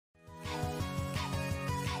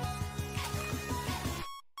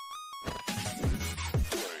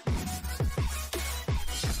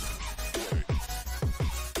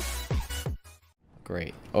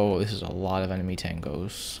Great. Oh, this is a lot of enemy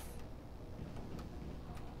tangos.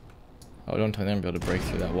 Oh, don't tell me they're gonna be able to break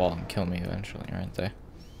through that wall and kill me eventually, aren't they?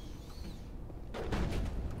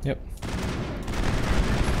 Yep.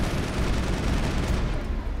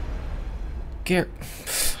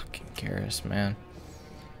 Fucking Garrus, man.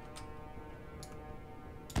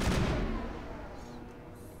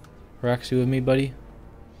 Rex, you with me, buddy?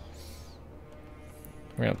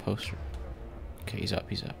 We're gonna post her. Okay, he's up,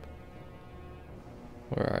 he's up.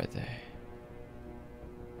 Where are they?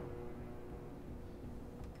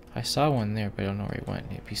 I saw one there, but I don't know where he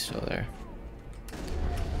went. Yep, he's still there.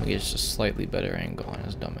 We get just a slightly better angle on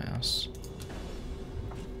his dumbass.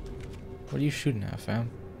 What are you shooting at,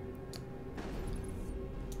 fam?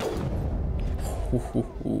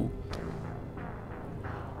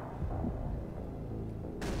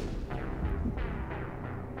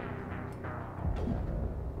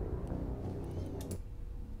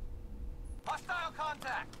 Hostile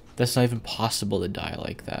contact. That's not even possible to die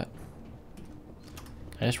like that.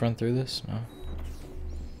 Can I just run through this? No.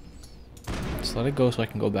 Just let it go so I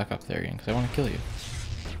can go back up there again, because I want to kill you.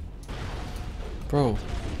 Bro.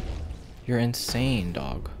 You're insane,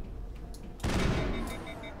 dog.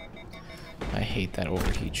 I hate that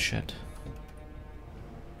overheat shit.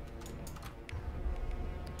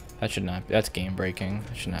 That should not be, that's game breaking.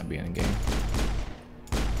 That should not be in a game.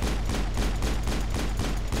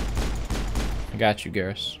 I got you,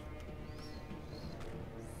 Garrus.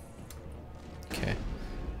 Okay.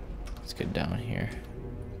 Let's get down here.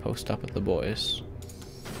 Post up with the boys.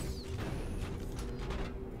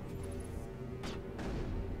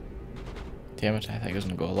 Damn it, I think it was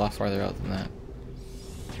gonna go a lot farther out than that.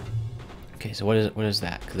 Okay, so what is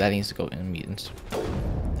that? Because that needs to go in mutants.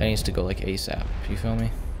 That needs to go like ASAP. You feel me?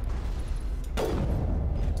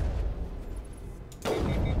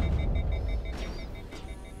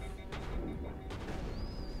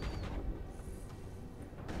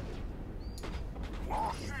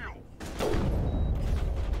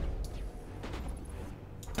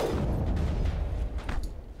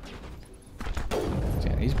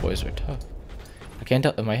 Damn, these boys are tough. I can't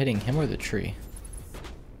tell, am I hitting him or the tree?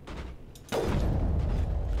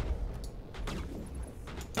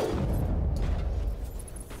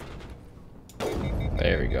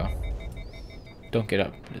 There we go. Don't get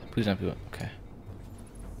up. Please don't do it. Okay.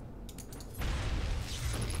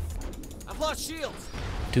 I've lost shields.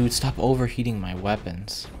 Dude, stop overheating my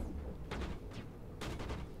weapons.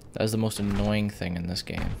 That is the most annoying thing in this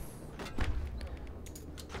game.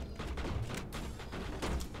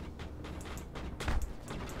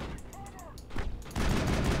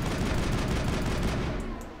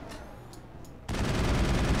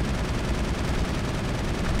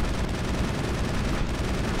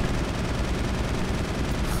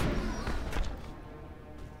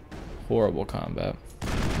 Horrible combat.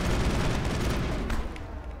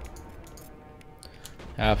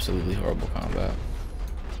 Absolutely horrible combat.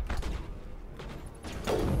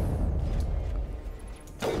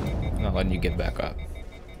 I'm not letting you get back up.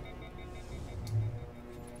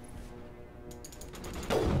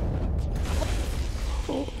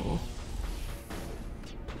 Oh.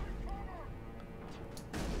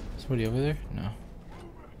 Somebody over there? No.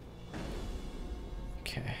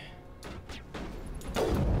 Okay.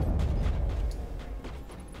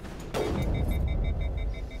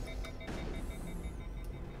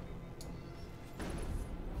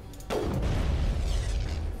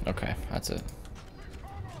 Okay, that's it.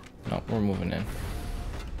 No, we're moving in.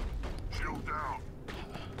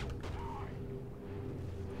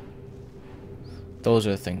 Those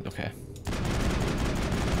are the things. Okay.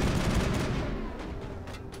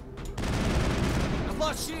 I've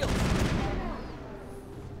lost shields.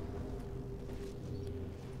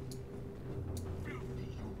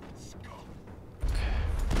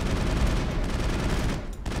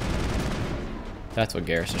 That's what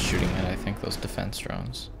Garrus is shooting at, I think, those defense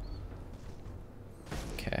drones.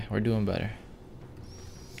 Okay, we're doing better.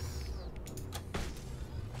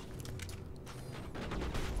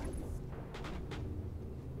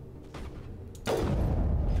 Did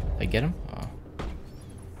I get him? Oh.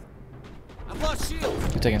 I've lost shields.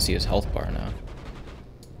 At least I can see his health bar now.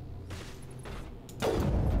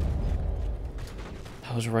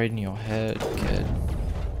 That was right in your head, kid.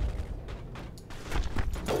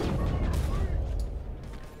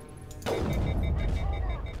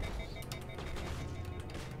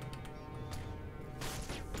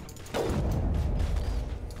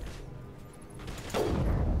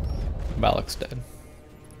 Balak's dead.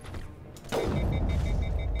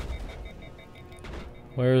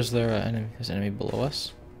 Where is their enemy? Is enemy below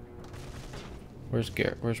us? Where's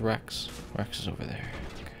Garrett? Where's Rex? Rex is over there.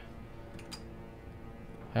 Okay.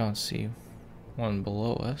 I don't see one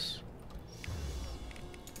below us.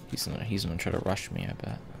 He's gonna try to rush me, I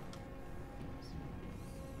bet.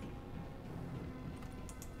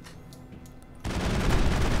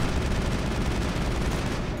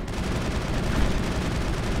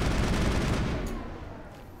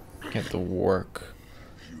 Get the work.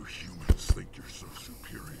 You humans think you're so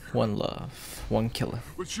superior. One love, one killer.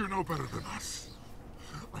 But you're no better than us.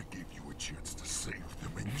 I gave you a chance to save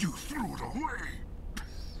them, and you threw it away.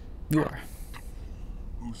 You are.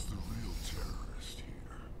 Who's the real terrorist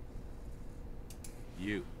here?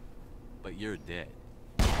 You. But you're dead.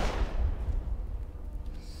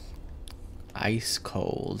 Ice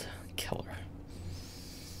cold killer.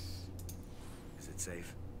 Is it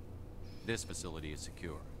safe? This facility is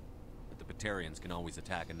secure. But the Batarians can always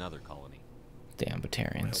attack another colony. Damn I hope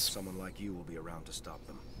Batarians. someone like you will be around to stop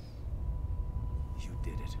them. You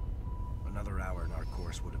did it. Another hour and our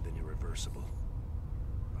course would have been irreversible.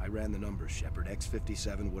 I ran the numbers, Shepard.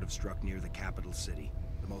 X-57 would have struck near the capital city,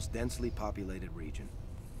 the most densely populated region.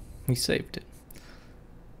 We saved it.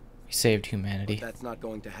 We saved But humanity. that's not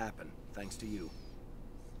going to happen, thanks to you.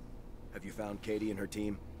 Have you found Katie and her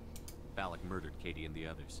team? Balak murdered Katie and the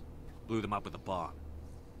others. Blew them up with a bomb.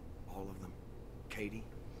 All of them? Katie?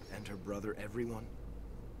 And her brother, everyone?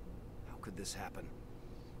 How could this happen?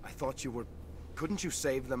 I thought you were... Couldn't you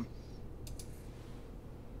save them?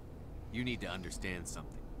 You need to understand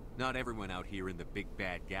something. Not everyone out here in the big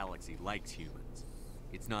bad galaxy likes humans.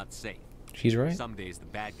 It's not safe. She's right. Some days the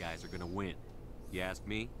bad guys are gonna win. You ask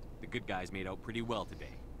me, the good guys made out pretty well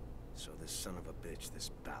today. So this son of a bitch, this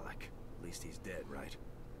Balak, at least he's dead, right?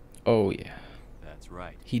 Oh yeah, That's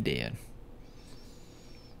right. he did.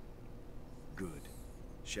 Good.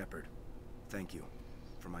 Shepard, thank you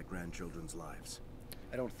for my grandchildren's lives.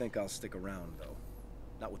 I don't think I'll stick around, though.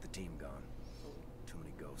 Not with the team gone. Too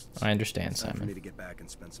many ghosts. I understand, It's time for me Simon. to get back and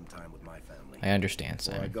spend some time with my family. I understand,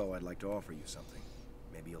 Before I Simon. go, I'd like to offer you something.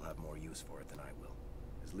 Maybe you'll have more use for it than I will.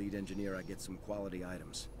 As lead engineer, I get some quality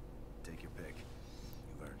items. Take your pick.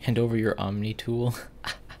 You've earned it. Hand over your Omni tool.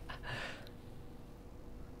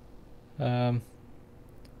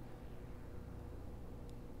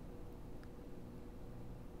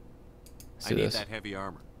 Let's I do need this. that heavy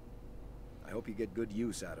armor. I hope you get good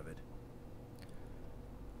use out of it.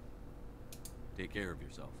 Take care of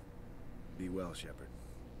yourself. Be well, Shepard.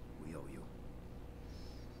 We owe you.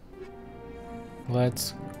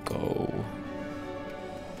 Let's go.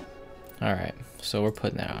 Alright, so we're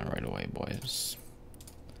putting that on right away, boys.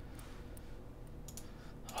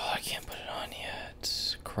 Oh, I can't put it on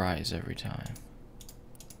yet. Cries every time.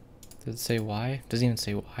 Does it say why? Doesn't even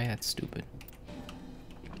say why. That's stupid.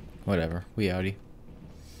 Whatever. We outie.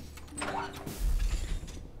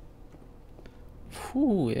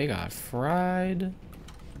 Whew, they got fried.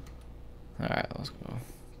 Alright, let's go.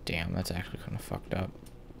 Damn, that's actually kind of fucked up.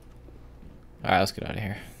 Alright, let's get out of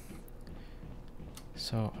here.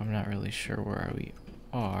 So, I'm not really sure where we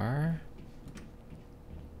are.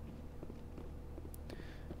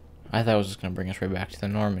 I thought it was just going to bring us right back to the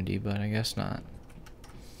Normandy, but I guess not.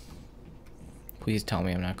 Please tell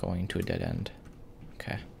me I'm not going to a dead end.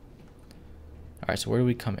 Okay. Alright, so where do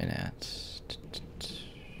we come in at?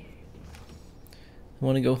 I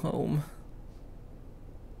want to go home.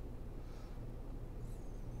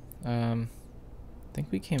 I think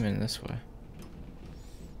we came in this way.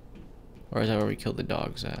 Or is that where we killed the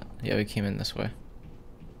dogs at? Yeah, we came in this way.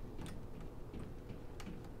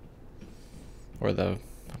 Or the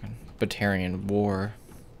fucking Batarian war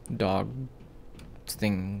dog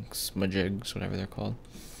things, majigs, whatever they're called.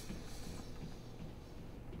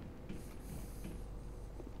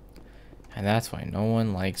 And that's why no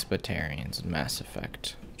one likes Batarians in Mass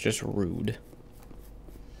Effect. Just rude.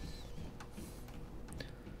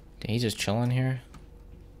 Dang, he's just chilling here.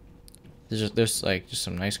 There's like just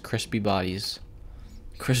some nice crispy bodies.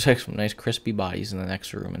 Like some nice crispy bodies in the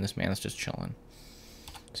next room, and this man's just chilling.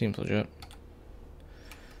 Seems legit.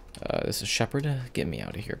 This is Shepard. Get me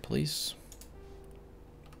out of here, please.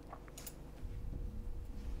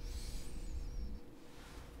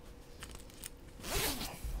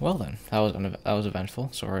 Well then, that was eventful.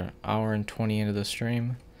 So we're an hour and 20 into the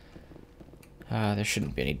stream. There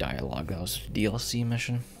shouldn't be any dialogue. That was a DLC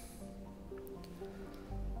mission.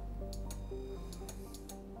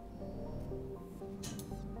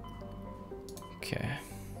 Okay.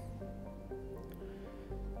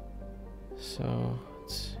 So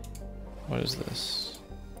let's see. What is this?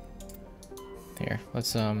 Here,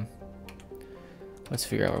 let's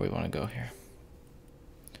figure out where we want to go here.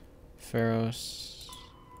 Pharos.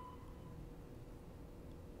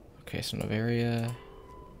 Okay, so Novaria.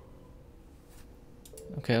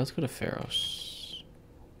 Okay, let's go to Pharos.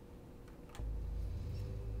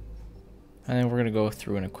 And then we're gonna go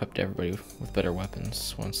through and equip everybody with better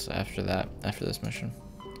weapons once after this mission.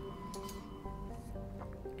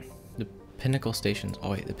 The Pinnacle Stations.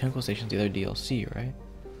 Oh wait, the Pinnacle Station's the other DLC, right?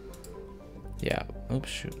 Yeah. Oops,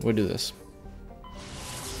 shoot. We'll do this.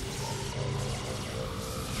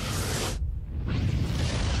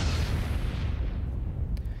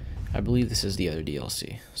 I believe this is the other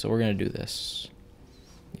DLC. So we're gonna do this.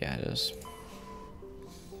 Yeah, it is.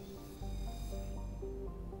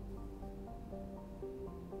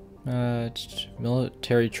 It's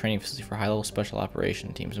military training facility for high-level special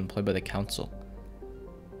operation teams employed by the council.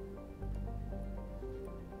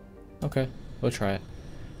 Okay, we'll try it.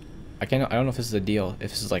 I don't know if this is a deal.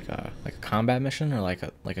 If this is like a combat mission or like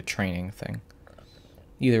a training thing.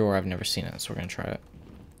 Either or, I've never seen it, so we're gonna try it.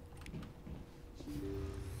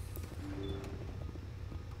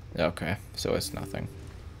 Okay, so it's nothing.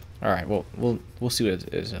 All right, well we'll see what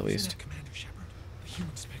it is at least. Commander Shepard, the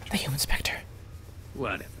human spectre. The human spectre.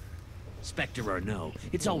 Whatever. Spectre or no,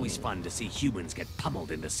 it's always fun to see humans get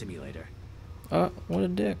pummeled in the simulator. What a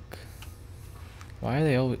dick. Why are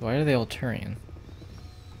they all Turian?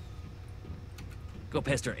 Go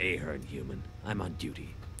pester Ahern, human. I'm on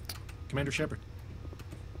duty. Commander Shepard.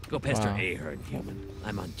 Go pester Wow. Ahern, human.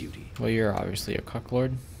 I'm on duty. Well, you're obviously a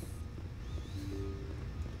cucklord.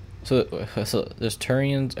 So there's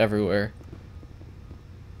Turians everywhere.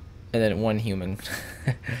 And then one human.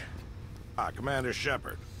 Hi, Commander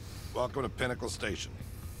Shepard. Welcome to Pinnacle Station.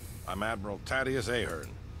 I'm Admiral Thaddeus Ahern.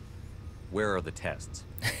 Where are the tests?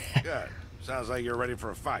 Good. Sounds like you're ready for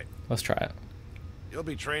a fight. Let's try it. You'll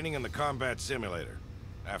be training in the combat simulator.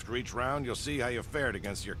 After each round, you'll see how you fared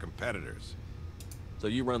against your competitors. So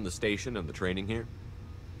you run the station and the training here?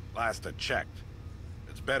 Last I checked.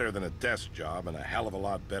 It's better than a desk job and a hell of a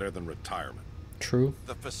lot better than retirement. True.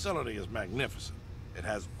 The facility is magnificent. It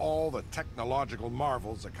has all the technological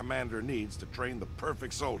marvels a commander needs to train the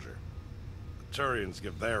perfect soldier. The Turians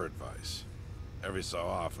give their advice. Every so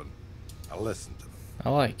often, I listen to them. I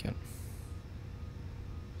like it.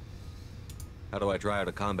 How do I try out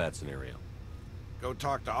a combat scenario? Go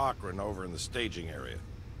talk to Akron over in the staging area.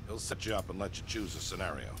 He'll set you up and let you choose a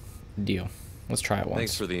scenario. Deal. Let's try it once.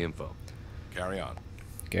 Thanks for the info. Carry on.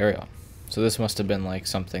 Carry on. So this must have been like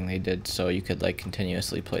something they did so you could like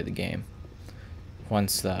continuously play the game.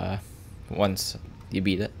 Once you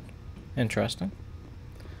beat it. Interesting.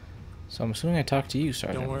 So I'm assuming I talked to you,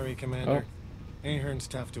 Sergeant. Don't worry, Commander. Ahern's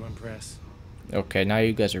tough to impress. Okay, now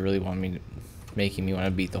you guys are really making me want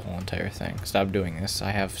to beat the whole entire thing. Stop doing this.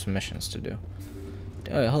 I have some missions to do.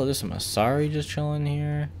 Hello, there's some Asari just chilling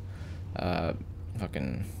here.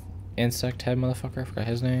 Fucking insect head motherfucker. I forgot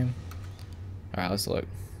his name. Alright, let's look.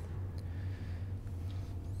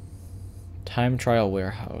 Time trial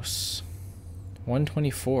warehouse.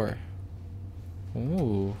 124.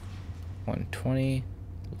 Ooh. 120.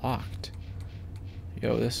 Locked.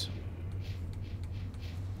 Yo, this.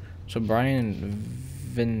 So Brian and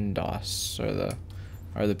Vindos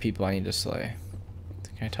are the people I need to slay.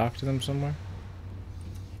 Can I talk to them somewhere?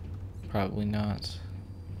 Probably not.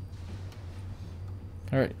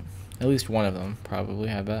 Alright. At least one of them, probably,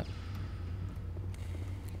 I bet.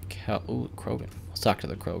 Ooh, Krogan. Let's talk to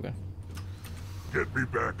the Krogan. Get me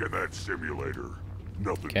back in that simulator.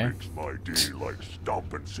 Nothing Okay. makes my day like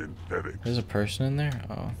stomping synthetics. There's a person in there?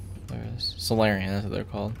 Oh, there is. Solarian, that's what they're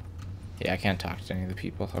called. Yeah, I can't talk to any of the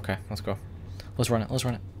people. Okay, let's go. Let's run it, let's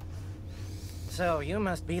run it. So, you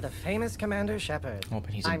must be the famous Commander Shepard. Oh,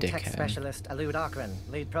 but he's a I'm Tech dickhead. Specialist Alud Akron,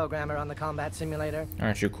 lead programmer on the combat simulator.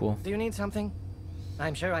 Aren't you cool? Do you need something?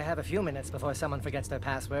 I'm sure I have a few minutes before someone forgets their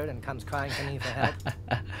password and comes crying to me for help.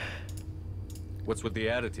 What's with the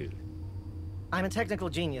attitude? I'm a technical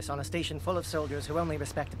genius on a station full of soldiers who only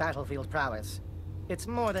respect battlefield prowess. It's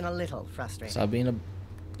more than a little frustrating. Stop being a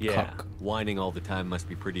Yeah, cuck. whining all the time must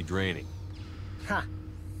be pretty draining. Ha!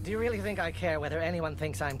 Do you really think I care whether anyone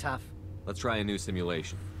thinks I'm tough? Let's try a new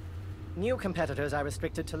simulation. New competitors are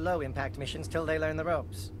restricted to low-impact missions till they learn the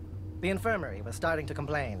ropes. The infirmary was starting to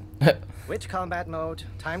complain. Which combat mode?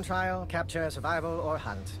 Time trial, capture, survival, or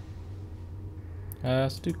hunt?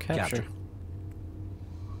 Let's do capture. Capture.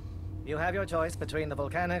 You have your choice between the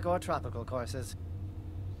volcanic or tropical courses.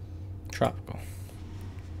 Tropical.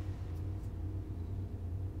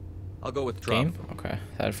 I'll go with Game? tropical. Okay,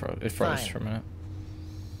 it froze Fine. for a minute.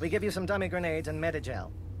 We give you some dummy grenades and Medigel.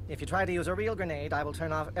 If you try to use a real grenade, I will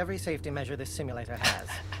turn off every safety measure this simulator has.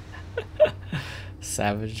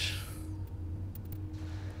 Savage.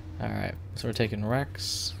 Alright, so we're taking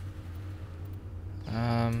Rex.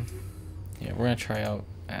 Yeah, we're gonna try out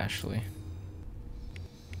Ashley.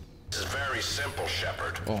 This is very simple,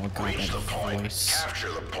 Shepard. Oh my god, Reach that the point, voice.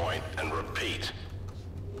 capture the point, and repeat.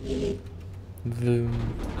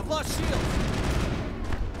 Vroom. I've lost shields.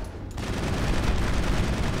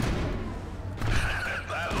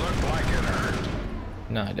 That looked like it hurt.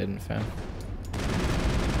 No, I didn't, fam.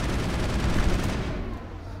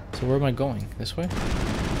 So where am I going? This way?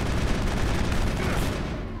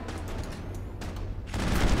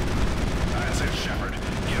 That's it, Shepard.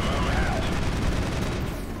 Give him hell.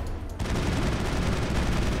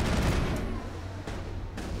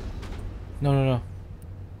 No, no, no.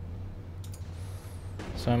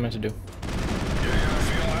 That's what I meant to do. You're gonna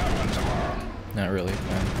feel that one tomorrow. Not really,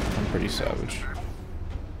 man. I'm pretty savage.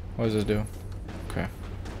 What does this do? Okay.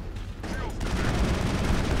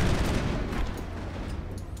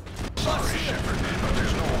 Sorry, Shepard, but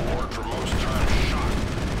there's no reward for most times shot.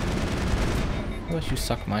 I'll let you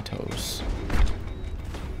suck my toes.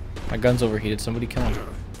 My gun's overheated. Somebody kill him.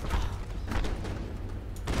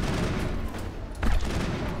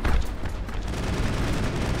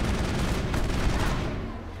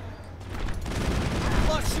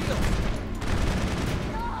 Lost shields.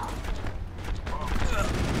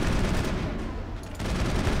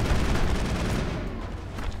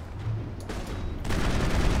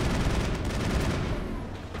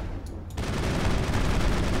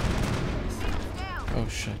 Oh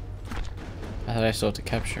shit. I thought I still had to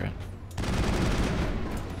capture it.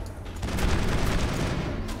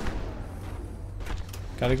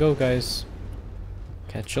 Gotta go, guys.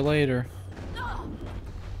 Catch you later.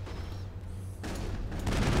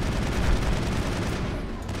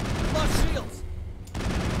 Lost shields.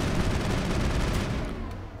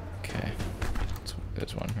 Okay.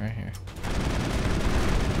 There's one right here.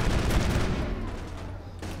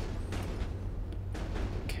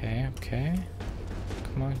 Okay, okay.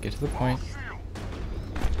 Come on, get to the point.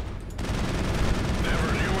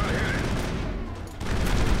 Never knew what hit it.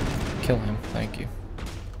 Kill him, thank you.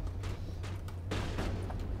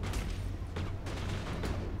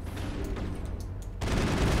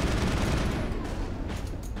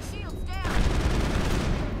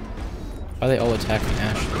 Why are they all attacking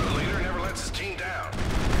Ashley? Good leader never lets his team down.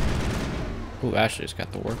 Ooh, Ashley's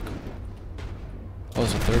got the work. Oh,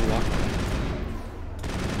 there's a third walk.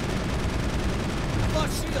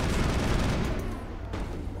 Lost shields.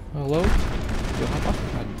 Hello? Yo, hop off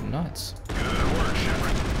my nuts. Good work,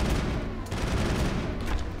 Shepard.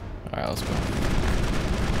 Alright, let's go.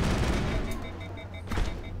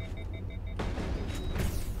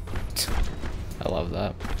 I love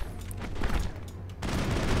that.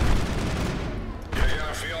 You're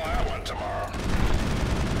gonna feel that one tomorrow.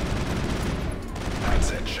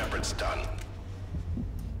 That's it, Shepard's done.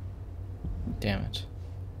 Damn it.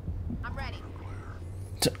 I'm ready.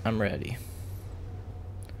 I'm ready.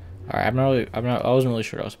 Alright, I wasn't really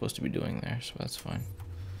sure what I was supposed to be doing there, so that's fine.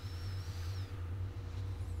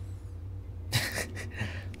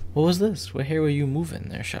 What was this? What hair were you moving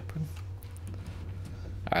there, Shepard?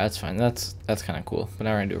 Alright, that's fine. That's kind of cool. But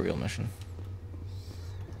now we're gonna do a real mission.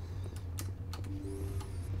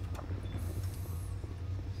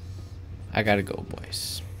 I gotta go,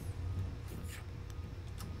 boys.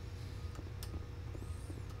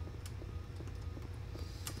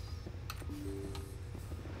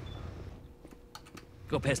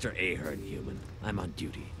 Go pester Ahern, human. I'm on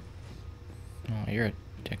duty. Oh, you're a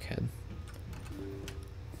dickhead.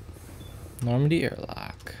 Normandy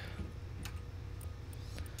airlock.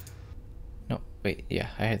 No, wait, yeah,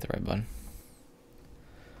 I hit the right button.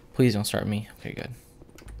 Please don't start me. Okay, good.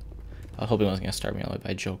 I was hoping it wasn't gonna start me all the way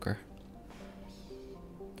by Joker.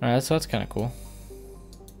 Alright, so that's kind of cool.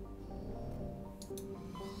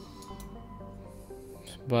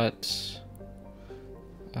 But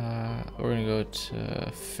we're gonna go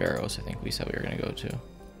to Pharaoh's. I think we said we were gonna go to.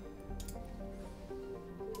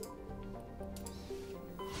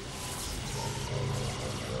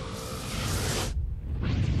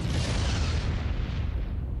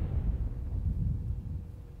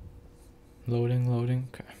 Loading.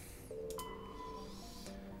 Okay.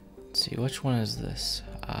 Let's see, which one is this?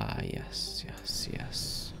 Ah, yes.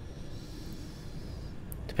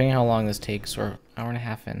 Depending on how long this takes, or hour and a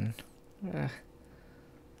half in.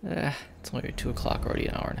 It's only 2 o'clock already,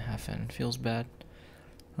 an hour and a half in. Feels bad.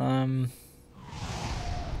 Let's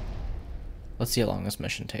see how long this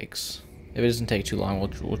mission takes. If it doesn't take too long,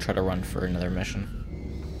 we'll try to run for another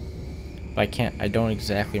mission. But I don't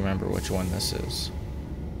exactly remember which one this is.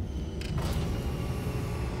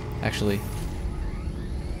 Actually,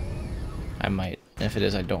 I might. If it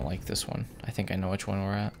is, I don't like this one. I think I know which one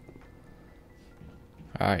we're at.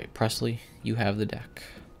 Alright, Presley, you have the deck.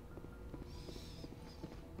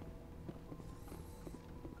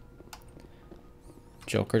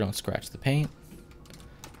 Joker, don't scratch the paint.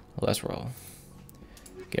 Let's roll.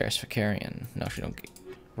 Garrus for carrying. No, she don't get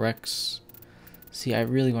Rex. See, I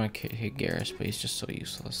really want to hit Garrus, but he's just so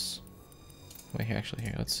useless. Wait, here, actually,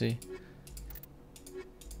 here, let's see.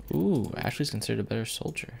 Ooh, Ashley's considered a better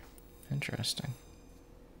soldier. Interesting.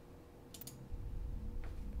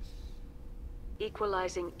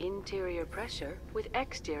 Equalizing interior pressure with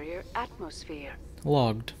exterior atmosphere.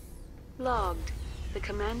 Logged. Logged. The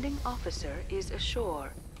commanding officer is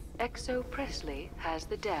ashore. Exo Presley has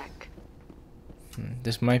the deck.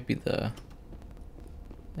 This might be the...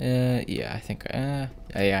 yeah, I think... yeah,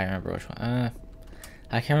 I remember which one.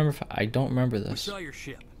 I can't remember if... I don't remember this. We saw your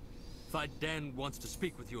ship. Dan wants to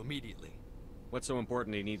speak with you immediately. What's so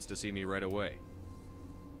important he needs to see me right away?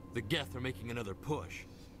 The Geth are making another push.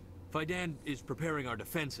 Dan is preparing our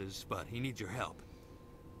defenses, but he needs your help.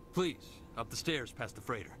 Please, up the stairs past the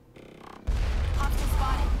freighter.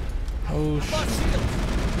 Oh,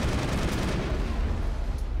 shit.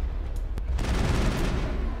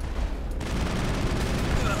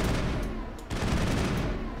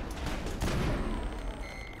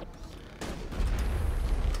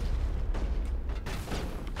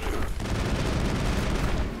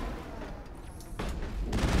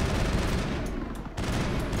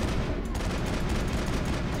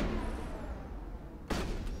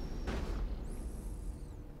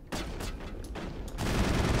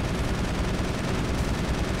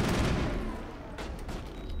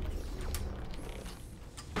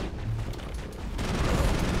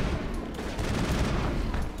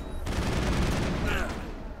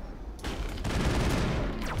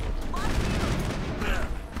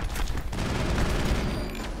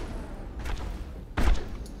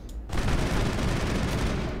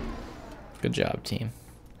 Good job, team.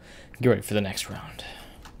 Get ready for the next round.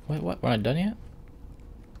 Wait, what? We're not done yet?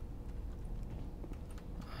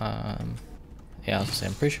 Yeah, I was gonna say,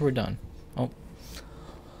 I'm pretty sure we're done. Oh.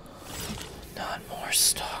 Not more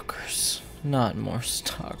stalkers. Not more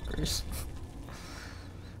stalkers.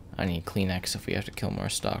 I need Kleenex if we have to kill more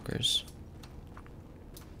stalkers.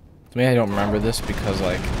 Maybe I don't remember this because,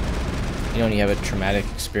 like, you know when you have a traumatic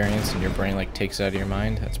experience and your brain, like, takes it out of your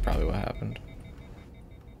mind? That's probably what happened.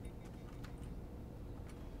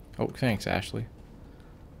 Oh, thanks, Ashley.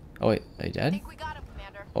 Oh, wait, are you dead? I think we got him,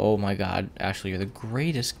 Commander. Oh my god, Ashley, you're the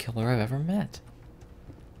greatest killer I've ever met.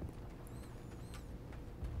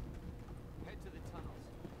 Head to the tunnels.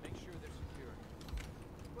 Make sure they're secure.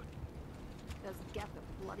 Those Geth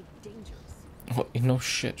are bloody dangerous. Oh, no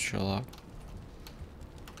shit, Sherlock.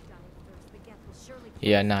 The Geth will surely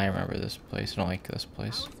Yeah, now I remember this place. I don't like this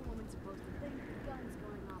place. How is a woman supposed to think? Guns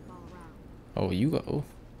going off all around. Oh, you go.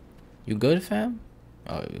 You good, fam?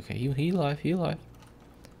 Oh, okay, he alive, he alive.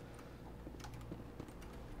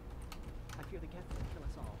 I fear the Geth will kill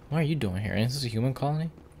us all. What are you doing here? Is this a human colony?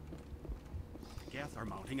 The Geth are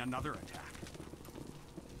mounting another attack.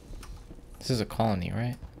 This is a colony,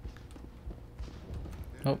 right?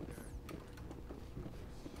 Nope.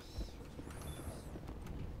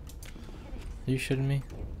 Are you shitting me?